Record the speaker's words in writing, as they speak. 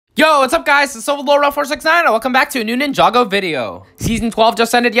Yo, what's up guys? It's Silverlord469 and welcome back to a new Ninjago video. Season 12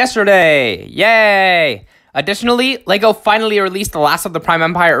 just ended yesterday. Yay! Additionally, LEGO finally released the last of the Prime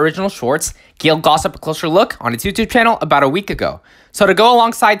Empire original shorts, Gale Gossip a Closer Look, on its YouTube channel about a week ago. So to go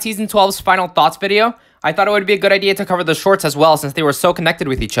alongside Season 12's final thoughts video, I thought it would be a good idea to cover the shorts as well since they were so connected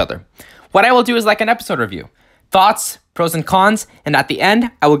with each other. What I will do is like an episode review. Thoughts, pros and cons, and at the end,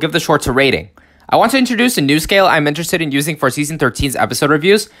 I will give the shorts a rating. I want to introduce a new scale I'm interested in using for Season 13's episode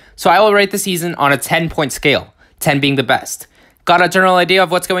reviews, so I will rate the season on a 10-point scale, 10 being the best. Got a general idea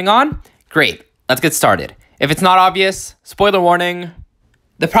of what's going on? Great, let's get started. If it's not obvious, spoiler warning.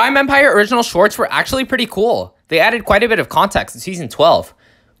 The Prime Empire original shorts were actually pretty cool. They added quite a bit of context in Season 12.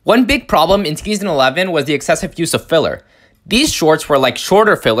 One big problem in Season 11 was the excessive use of filler. These shorts were like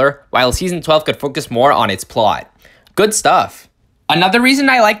shorter filler, while Season 12 could focus more on its plot. Good stuff. Another reason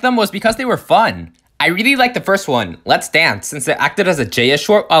I liked them was because they were fun. I really liked the first one, Let's Dance, since it acted as a JS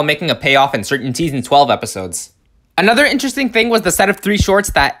short while making a payoff in certain Season 12 episodes. Another interesting thing was the set of 3 shorts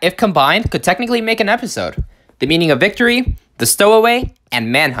that, if combined, could technically make an episode. The Meaning of Victory, The Stowaway,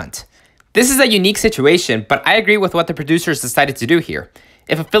 and Manhunt. This is a unique situation, but I agree with what the producers decided to do here.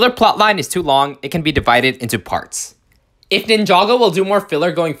 If a filler plotline is too long, it can be divided into parts. If Ninjago will do more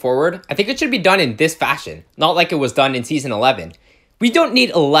filler going forward, I think it should be done in this fashion, not like it was done in Season 11. We don't need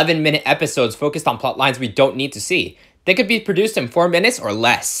 11-minute episodes focused on plotlines we don't need to see. They could be produced in 4 minutes or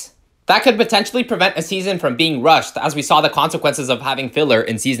less. That could potentially prevent a season from being rushed, as we saw the consequences of having filler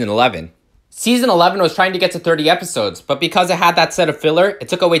in Season 11. Season 11 was trying to get to 30 episodes, but because it had that set of filler, it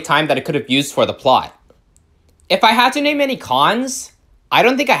took away time that it could have used for the plot. If I had to name any cons, I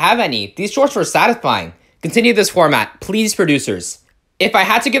don't think I have any. These shorts were satisfying. Continue this format, please, producers. If I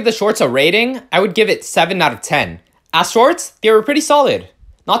had to give the shorts a rating, I would give it 7 out of 10. As shorts, they were pretty solid.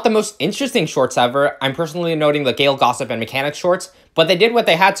 Not the most interesting shorts ever, I'm personally noting the Gale Gossip and Mechanics shorts, but they did what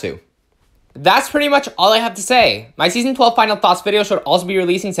they had to. That's pretty much all I have to say. My Season 12 Final Thoughts video should also be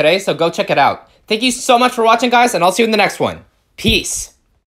releasing today, so go check it out. Thank you so much for watching, guys, and I'll see you in the next one. Peace.